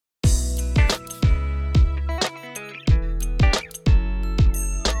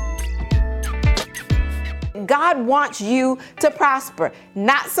God wants you to prosper,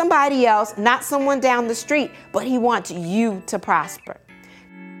 not somebody else, not someone down the street, but he wants you to prosper.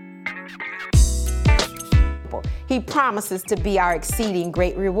 He promises to be our exceeding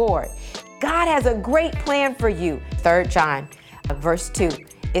great reward. God has a great plan for you. 3 John, verse 2,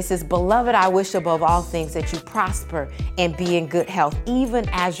 it says, "Beloved, I wish above all things that you prosper and be in good health, even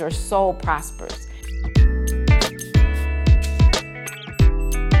as your soul prospers."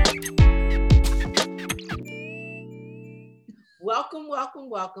 Welcome, welcome,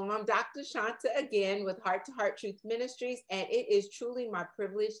 welcome. I'm Dr. Shanta again with Heart to Heart Truth Ministries, and it is truly my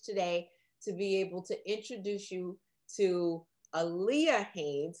privilege today to be able to introduce you to Aaliyah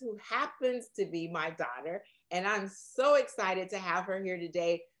Haynes, who happens to be my daughter, and I'm so excited to have her here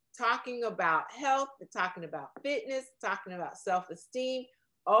today talking about health, talking about fitness, talking about self-esteem.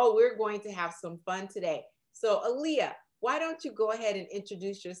 Oh, we're going to have some fun today. So Aaliyah, why don't you go ahead and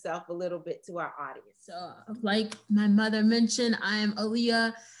introduce yourself a little bit to our audience? So like my mother mentioned, I am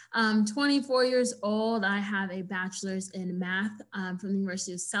Aaliyah. I'm 24 years old. I have a bachelor's in math from the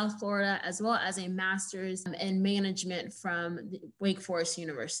University of South Florida, as well as a master's in management from Wake Forest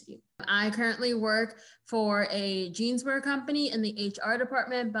University. I currently work for a jeanswear company in the HR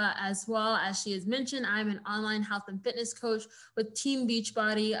department, but as well as she has mentioned, I'm an online health and fitness coach with Team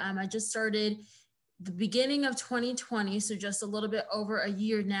Beachbody. I just started the beginning of 2020, so just a little bit over a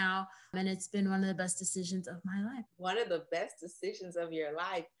year now, and it's been one of the best decisions of my life. One of the best decisions of your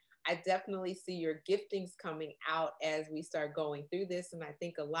life. I definitely see your giftings coming out as we start going through this, and I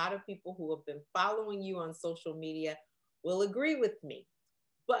think a lot of people who have been following you on social media will agree with me.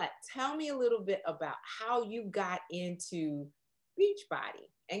 But tell me a little bit about how you got into Beachbody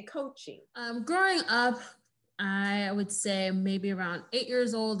and coaching. Growing up, I would say maybe around 8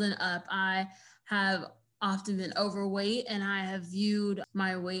 years old and up, I have often been overweight, and I have viewed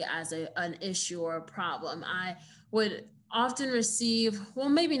my weight as an issue or a problem. I would often receive, well,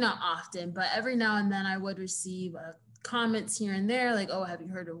 maybe not often, but every now and then I would receive comments here and there like, "Oh, have you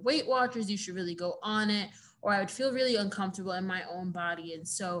heard of Weight Watchers? You should really go on it." Or I would feel really uncomfortable in my own body. And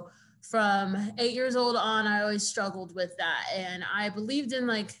so from 8 years old on, I always struggled with that. And I believed in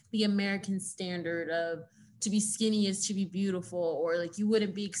like the American standard of to be skinny is to be beautiful, or like you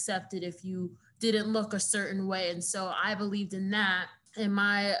wouldn't be accepted if you didn't look a certain way. And so I believed in that, and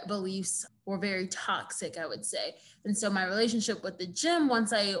my beliefs were very toxic, I would say. And so my relationship with the gym,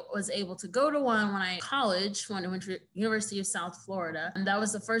 once I was able to go to one when I college, when I went to University of South Florida, and that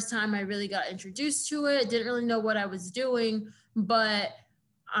was the first time I really got introduced to it. Didn't really know what I was doing, but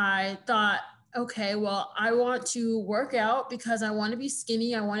I thought, okay, well, I want to work out because I want to be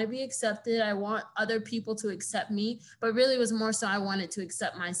skinny. I want to be accepted. I want other people to accept me, but really it was more so I wanted to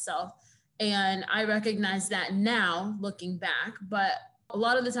accept myself. And I recognize that now looking back, but a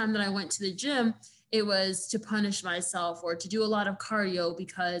lot of the time that I went to the gym, it was to punish myself or to do a lot of cardio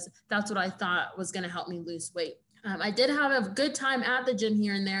because that's what I thought was going to help me lose weight. I did have a good time at the gym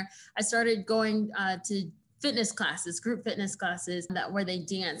here and there. I started going to fitness classes, group fitness classes where they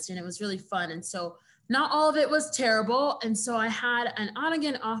danced, and it was really fun. And so not all of it was terrible. And so I had an on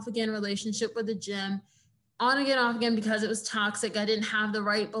again, off again relationship with the gym. On again, off again, because it was toxic. I didn't have the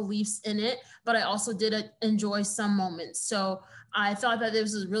right beliefs in it, but I also did enjoy some moments. So I thought that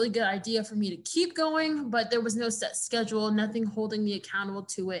this was a really good idea for me to keep going, but there was no set schedule, nothing holding me accountable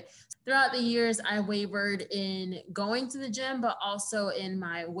to it. Throughout the years, I wavered in going to the gym, but also in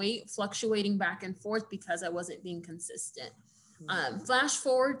my weight fluctuating back and forth because I wasn't being consistent. Flash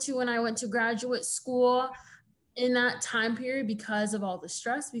forward to when I went to graduate school. In that time period, because of all the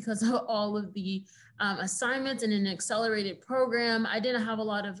stress, because of all of the assignments in an accelerated program, I didn't have a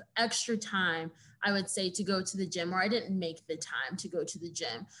lot of extra time, I would say, to go to the gym, or I didn't make the time to go to the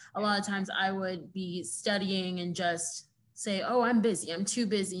gym. A lot of times I would be studying and just say, "Oh, I'm busy, I'm too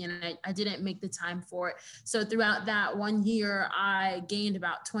busy," and I didn't make the time for it. So throughout that 1 year, I gained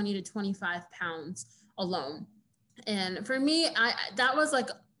about 20 to 25 pounds alone. And for me, that was like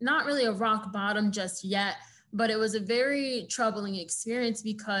not really a rock bottom just yet, but it was a very troubling experience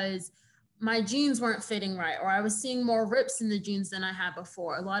because my jeans weren't fitting right, or I was seeing more rips in the jeans than I had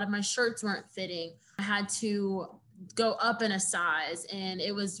before. A lot of my shirts weren't fitting. I had to go up in a size, and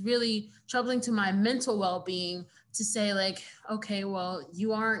it was really troubling to my mental well-being to say like, okay, well,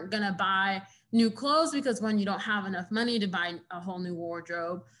 you aren't gonna buy new clothes because when you don't have enough money to buy a whole new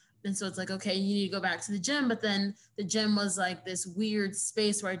wardrobe. And so it's like, okay, you need to go back to the gym. But then the gym was like this weird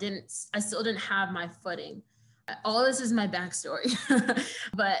space where I still didn't have my footing. All this is my backstory.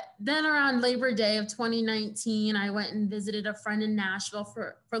 But then around Labor Day of 2019, I went and visited a friend in Nashville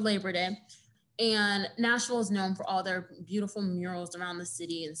for Labor Day. And Nashville is known for all their beautiful murals around the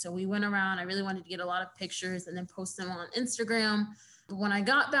city. And so we went around. I really wanted to get a lot of pictures and then post them on Instagram. But when I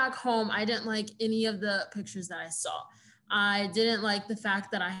got back home, I didn't like any of the pictures that I saw. I didn't like the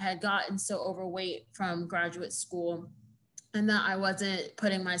fact that I had gotten so overweight from graduate school and that I wasn't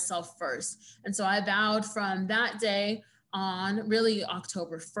putting myself first. And so I vowed from that day on, really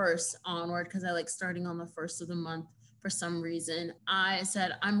October 1st onward, because I like starting on the first of the month for some reason. I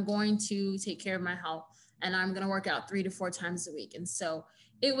said, I'm going to take care of my health and I'm going to work out 3 to 4 times a week. And so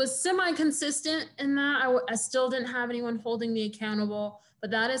it was semi-consistent in that I still didn't have anyone holding me accountable, but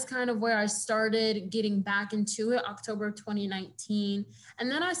that is kind of where I started getting back into it, October 2019.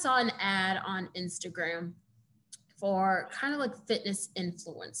 And then I saw an ad on Instagram for kind of like fitness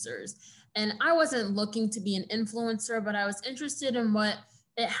influencers. And I wasn't looking to be an influencer, but I was interested in what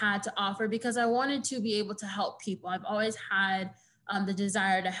it had to offer because I wanted to be able to help people. I've always had the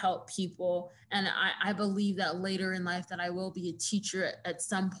desire to help people. And I believe that later in life that I will be a teacher at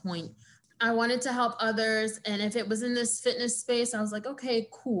some point. I wanted to help others. And if it was in this fitness space, I was like, okay,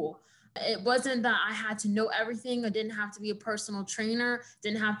 cool. It wasn't that I had to know everything. I didn't have to be a personal trainer,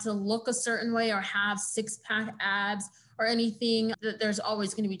 didn't have to look a certain way or have 6-pack abs or anything. That there's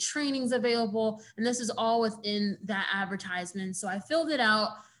always going to be trainings available. And this is all within that advertisement. So I filled it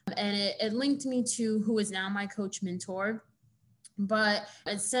out and it linked me to who is now my coach mentor. But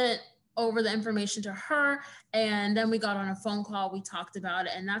I sent over the information to her and then we got on a phone call. We talked about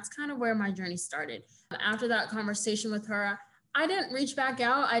it. And that's kind of where my journey started. After that conversation with her, I didn't reach back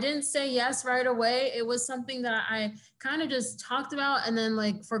out. I didn't say yes right away. It was something that I kind of just talked about and then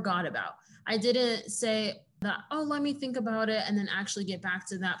like forgot about. I didn't say that, oh, let me think about it and then actually get back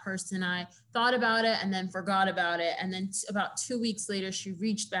to that person. I thought about it and then forgot about it. And then about 2 weeks later, she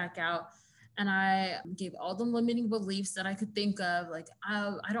reached back out and I gave all the limiting beliefs that I could think of. Like,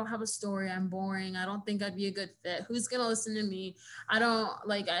 I don't have a story. I'm boring. I don't think I'd be a good fit. Who's going to listen to me? I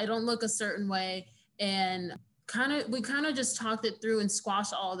don't look a certain way. And we kind of just talked it through and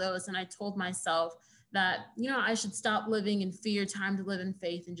squashed all those. And I told myself that, I should stop living in fear, time to live in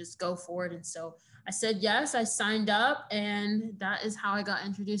faith and just go for it. And so I said, yes, I signed up and that is how I got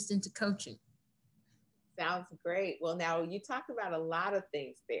introduced into coaching. Sounds great. Well, now you talk about a lot of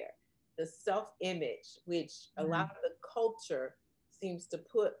things there. The self-image, which a lot of the culture seems to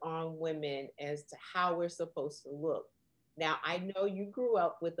put on women as to how we're supposed to look. Now, I know you grew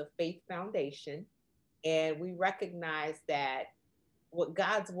up with a faith foundation. And we recognize that what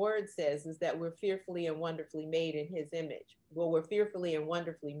God's word says is that we're fearfully and wonderfully made in his image. Well, we're fearfully and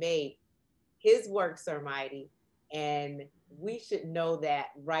wonderfully made. His works are mighty. And we should know that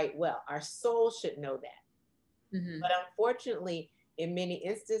right well. Our soul should know that. Mm-hmm. But unfortunately, in many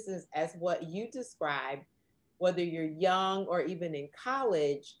instances, as what you described, whether you're young or even in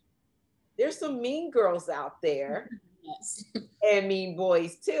college, there's some mean girls out there yes. and mean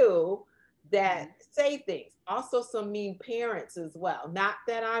boys too, that say things. Also some mean parents as well. Not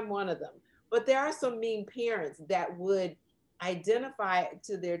that I'm one of them, but there are some mean parents that would identify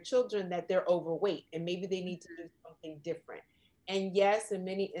to their children that they're overweight and maybe they need to do something different. And yes, in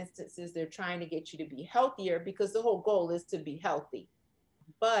many instances, they're trying to get you to be healthier because the whole goal is to be healthy,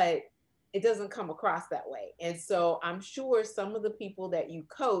 but it doesn't come across that way. And so I'm sure some of the people that you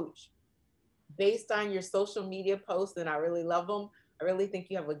coach, based on your social media posts, and I really love them, I really think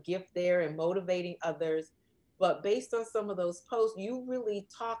you have a gift there in motivating others. But based on some of those posts, you really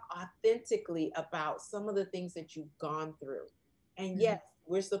talk authentically about some of the things that you've gone through. And yes,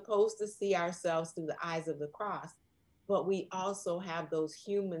 we're supposed to see ourselves through the eyes of the cross, but we also have those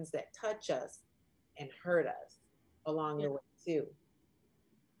humans that touch us and hurt us along the way too.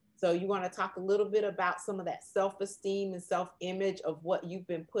 So you want to talk a little bit about some of that self-esteem and self-image of what you've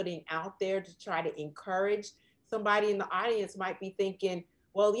been putting out there to try to encourage. Somebody in the audience might be thinking,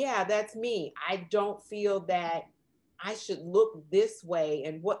 well, yeah, that's me. I don't feel that I should look this way.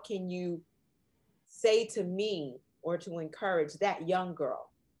 And what can you say to me or to encourage that young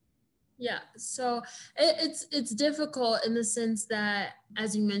girl? Yeah, so it's difficult in the sense that,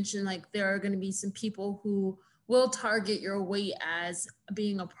 as you mentioned, like there are going to be some people who will target your weight as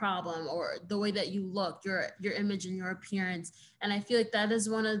being a problem or the way that you look, your image and your appearance. And I feel like that is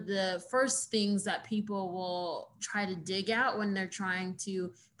one of the first things that people will try to dig out when they're trying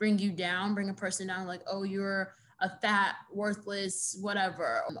to bring you down, bring a person down, like, oh, you're a fat, worthless,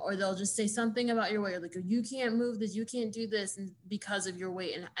 whatever. Or they'll just say something about your weight, like, you can't move this, you can't do this and because of your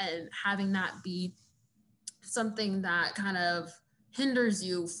weight, and having that be something that kind of hinders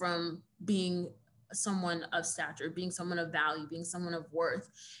you from being someone of stature, being someone of value, being someone of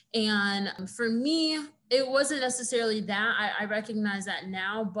worth. And for me, it wasn't necessarily that. I recognize that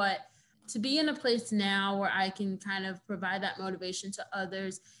now, but to be in a place now where I can kind of provide that motivation to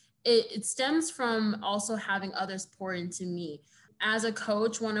others, it stems from also having others pour into me. As a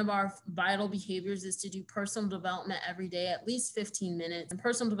coach, one of our vital behaviors is to do personal development every day, at least 15 minutes. And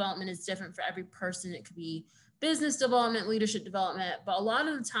personal development is different for every person. It could be business development, leadership development, but a lot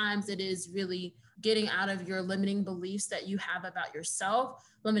of the times it is really getting out of your limiting beliefs that you have about yourself,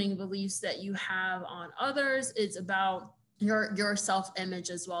 limiting beliefs that you have on others. It's about your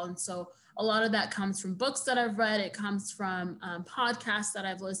self-image as well. And so a lot of that comes from books that I've read. It comes from podcasts that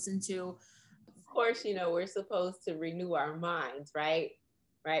I've listened to. Of course, we're supposed to renew our minds, right?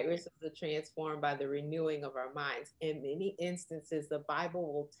 Right? We're supposed to transform by the renewing of our minds. In many instances, the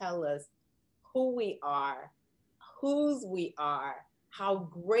Bible will tell us who we are, whose we are, how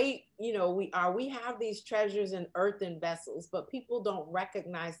great, we are. We have these treasures in earthen vessels, but people don't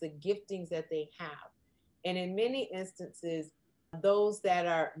recognize the giftings that they have. And in many instances, those that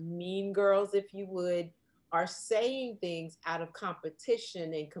are mean girls, if you would, are saying things out of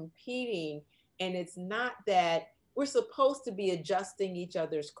competition and competing. And it's not that we're supposed to be adjusting each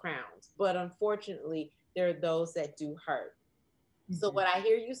other's crowns, but unfortunately, there are those that do hurt. Mm-hmm. So what I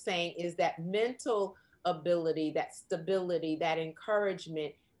hear you saying is that mental ability, that stability, that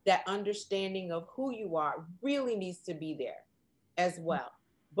encouragement, that understanding of who you are really needs to be there as well.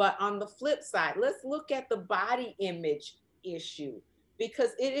 But on the flip side, let's look at the body image issue, because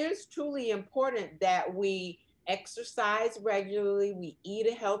it is truly important that we exercise regularly, we eat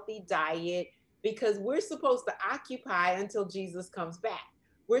a healthy diet, because we're supposed to occupy until Jesus comes back.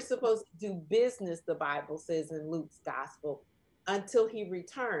 We're supposed to do business, the Bible says in Luke's gospel, until he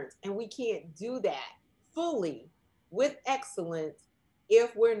returns. And we can't do that fully with excellence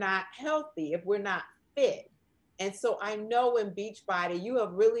if we're not healthy, if we're not fit. And so I know in Beachbody, you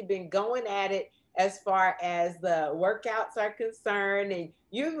have really been going at it as far as the workouts are concerned, and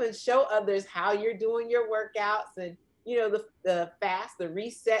you even show others how you're doing your workouts, and the fast, the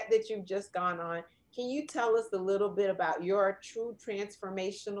reset that you've just gone on. Can you tell us a little bit about your true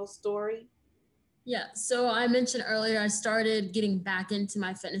transformational story? Yeah, so I mentioned earlier, I started getting back into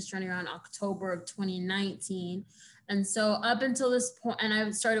my fitness journey around October of 2019. And so up until this point, and I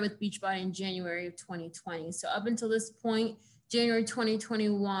started with Beachbody in January of 2020. So up until this point, January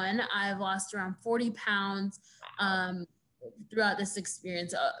 2021, I've lost around 40 pounds throughout this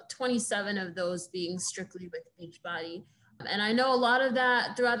experience, 27 of those being strictly with Beachbody. And I know a lot of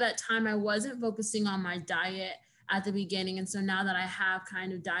that throughout that time, I wasn't focusing on my diet at the beginning. And so now that I have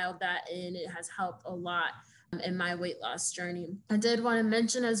kind of dialed that in, it has helped a lot in my weight loss journey. I did want to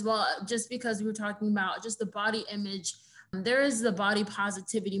mention as well, just because we were talking about just the body image, there is the body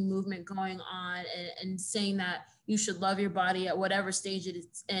positivity movement going on, and saying that you should love your body at whatever stage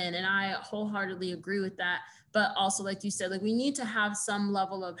it's in. And I wholeheartedly agree with that. But also, like you said, like we need to have some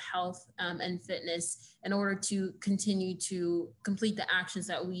level of health and fitness in order to continue to complete the actions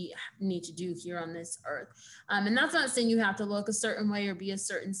that we need to do here on this earth. And that's not saying you have to look a certain way or be a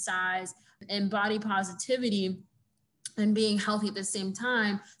certain size. And body positivity and being healthy at the same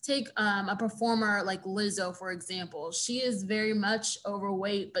time, take a performer like Lizzo, for example. She is very much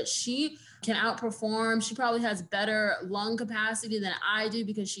overweight, but she can outperform. She probably has better lung capacity than I do,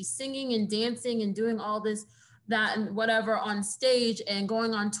 because she's singing and dancing and doing all this, that and whatever on stage, and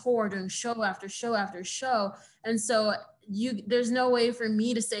going on tour, doing show after show after show. And so there's no way for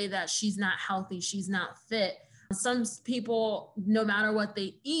me to say that she's not healthy, she's not fit. Some people, no matter what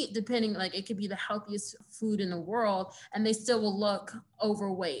they eat, depending, like it could be the healthiest food in the world, and they still will look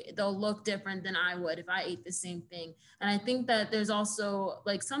overweight. They'll look different than I would if I ate the same thing. And I think that there's also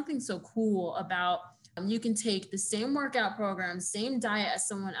like something so cool about you can take the same workout program, same diet as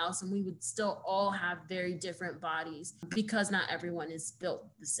someone else, and we would still all have very different bodies, because not everyone is built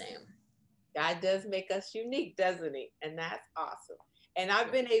the same. God does make us unique, doesn't he? And that's awesome. And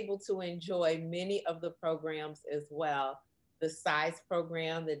I've been able to enjoy many of the programs as well. The size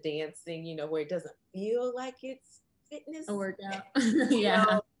program, the dancing, where it doesn't feel like it's fitness. A workout.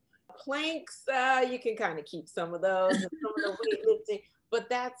 Yeah. Planks, you can kind of keep some of those, and some of the weightlifting, but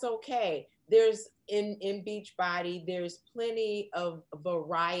that's okay. There's in Beachbody, there's plenty of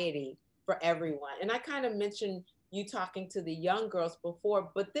variety for everyone. And I kind of mentioned you talking to the young girls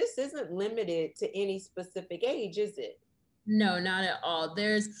before, but this isn't limited to any specific age, is it? No, not at all.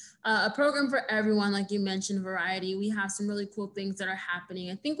 There's a program for everyone, like you mentioned, variety. We have some really cool things that are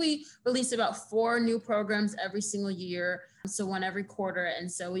happening. I think we release about 4 new programs every single year. So one every quarter.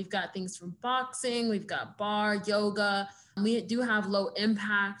 And so we've got things from boxing, we've got bar, yoga. We do have low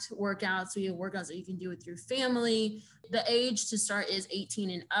impact workouts. We have workouts that you can do with your family. The age to start is 18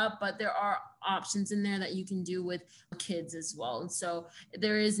 and up, but there are options in there that you can do with kids as well. And so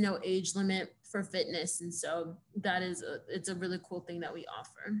there is no age limit for fitness. And so it's a really cool thing that we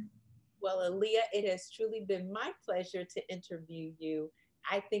offer. Well, Aaliyah, it has truly been my pleasure to interview you.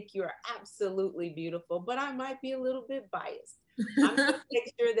 I think you are absolutely beautiful, but I might be a little bit biased. I'm going to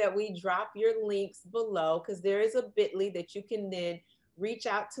make sure that we drop your links below, because there is a bit.ly that you can then reach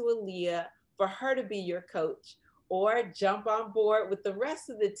out to Aaliyah for her to be your coach, or jump on board with the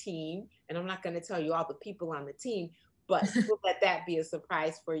rest of the team. And I'm not going to tell you all the people on the team, but we'll let that be a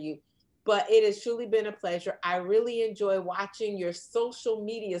surprise for you. But it has truly been a pleasure. I really enjoy watching your social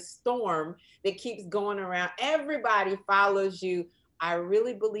media storm that keeps going around. Everybody follows you. I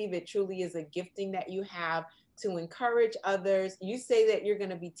really believe it truly is a gifting that you have to encourage others. You say that you're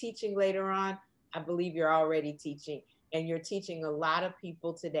going to be teaching later on. I believe you're already teaching, and you're teaching a lot of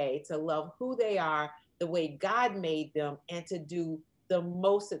people today to love who they are, the way God made them, and to do the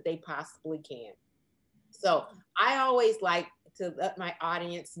most that they possibly can. So I always like to let my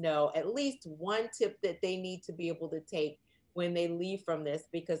audience know at least one tip that they need to be able to take when they leave from this,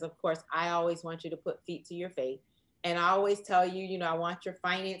 because of course I always want you to put feet to your faith. And I always tell you, I want your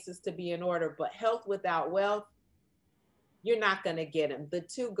finances to be in order, but health without wealth, you're not going to get them. The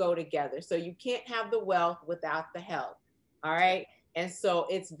two go together. So you can't have the wealth without the health. All right. And so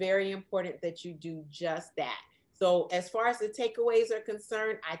it's very important that you do just that. So as far as the takeaways are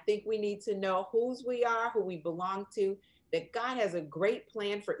concerned, I think we need to know whose we are, who we belong to, that God has a great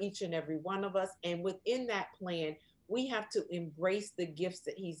plan for each and every one of us. And within that plan, we have to embrace the gifts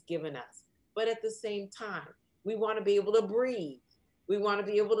that he's given us. But at the same time, we want to be able to breathe. We want to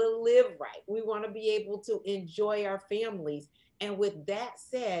be able to live right. We want to be able to enjoy our families. And with that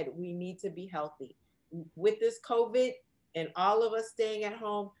said, we need to be healthy. With this COVID and all of us staying at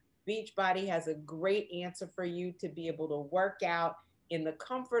home, Beachbody has a great answer for you to be able to work out in the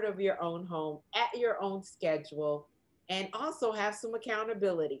comfort of your own home, at your own schedule, and also have some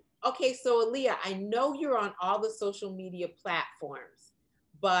accountability. Okay, so Aaliyah, I know you're on all the social media platforms,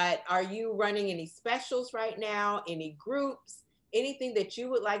 but are you running any specials right now, any groups, anything that you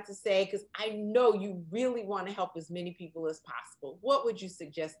would like to say? Because I know you really want to help as many people as possible. What would you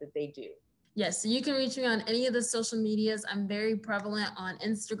suggest that they do? Yes, so you can reach me on any of the social medias. I'm very prevalent on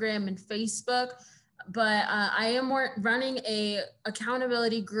Instagram and Facebook, but I am running a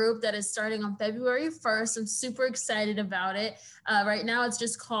accountability group that is starting on February 1st. I'm super excited about it. Right now, it's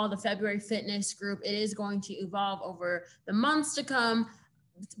just called the February Fitness Group. It is going to evolve over the months to come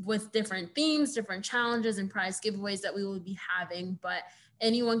with different themes, different challenges, and prize giveaways that we will be having. But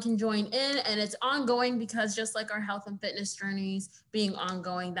anyone can join in, and it's ongoing, because just like our health and fitness journeys being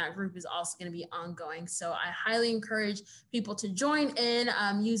ongoing, that group is also going to be ongoing. So I highly encourage people to join in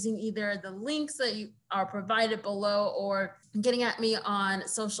using either the links that you are provided below, or getting at me on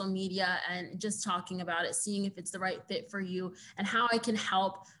social media and just talking about it, seeing if it's the right fit for you and how I can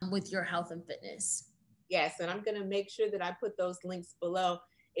help with your health and fitness. Yes, and I'm going to make sure that I put those links below.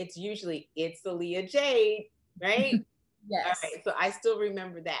 It's Aaliyah Jade, right? Yes. All right, so I still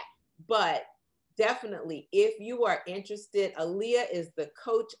remember that. But definitely, if you are interested, Aaliyah is the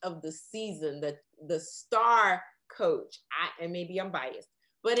coach of the season, the star coach. And maybe I'm biased,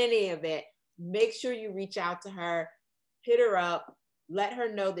 but in any event, make sure you reach out to her, hit her up, let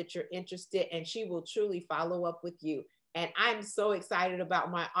her know that you're interested, and she will truly follow up with you. And I'm so excited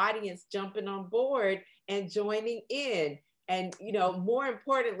about my audience jumping on board and joining in. And, more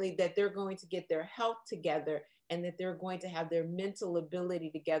importantly, that they're going to get their health together, and that they're going to have their mental ability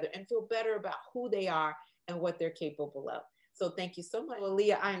together and feel better about who they are and what they're capable of. So thank you so much,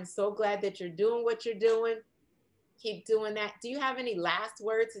 Aaliyah. I am so glad that you're doing what you're doing. Keep doing that. Do you have any last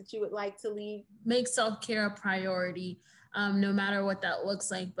words that you would like to leave? Make self-care a priority, no matter what that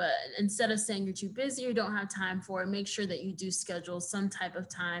looks like. But instead of saying you're too busy or don't have time for it, make sure that you do schedule some type of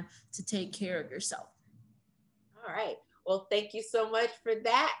time to take care of yourself. All right. Well, thank you so much for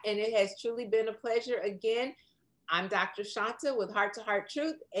that. And it has truly been a pleasure. Again, I'm Dr. Shanta with Heart to Heart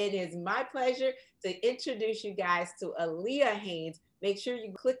Truth. It is my pleasure to introduce you guys to Aaliyah Haynes. Make sure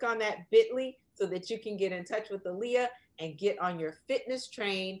you click on that bit.ly so that you can get in touch with Aaliyah and get on your fitness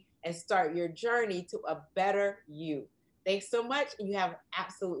train and start your journey to a better you. Thanks so much. And you have an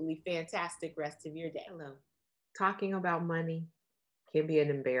absolutely fantastic rest of your day. Hello. Talking about money can be an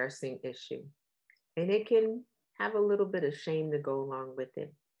embarrassing issue, and it can have a little bit of shame to go along with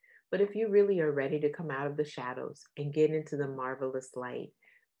it. But if you really are ready to come out of the shadows and get into the marvelous light,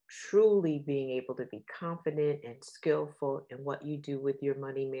 truly being able to be confident and skillful in what you do with your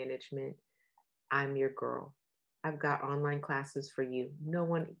money management, I'm your girl. I've got online classes for you. No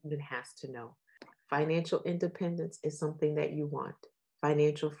one even has to know. Financial independence is something that you want.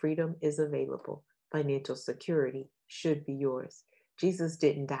 Financial freedom is available. Financial security should be yours. Jesus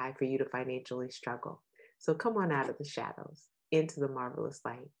didn't die for you to financially struggle. So come on out of the shadows into the marvelous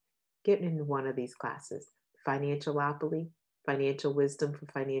light. Get into one of these classes: Financialopoly, Financial Wisdom for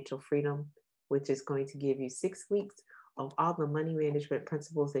Financial Freedom, which is going to give you 6 weeks of all the money management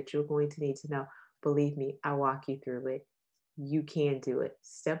principles that you're going to need to know. Believe me, I walk you through it. You can do it.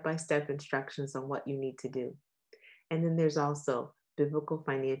 Step-by-step instructions on what you need to do. And then there's also Biblical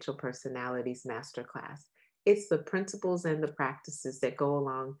Financial Personalities Masterclass. It's the principles and the practices that go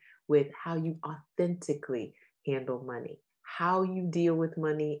along with how you authentically handle money, how you deal with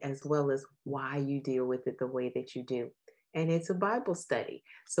money, as well as why you deal with it the way that you do. And it's a Bible study.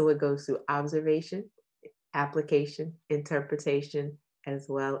 So it goes through observation, application, interpretation, as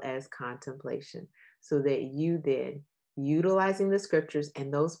well as contemplation, so that you then, utilizing the scriptures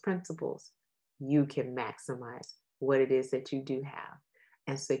and those principles, you can maximize what it is that you do have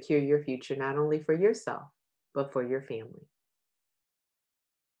and secure your future, not only for yourself, but for your family.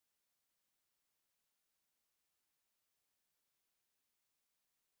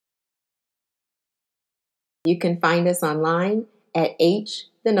 You can find us online at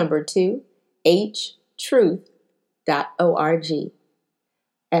htruth.org.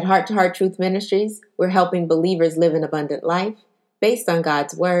 At Heart to Heart Truth Ministries, we're helping believers live an abundant life based on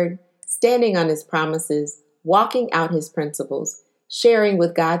God's Word, standing on His promises, walking out His principles, sharing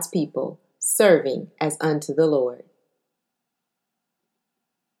with God's people, serving as unto the Lord.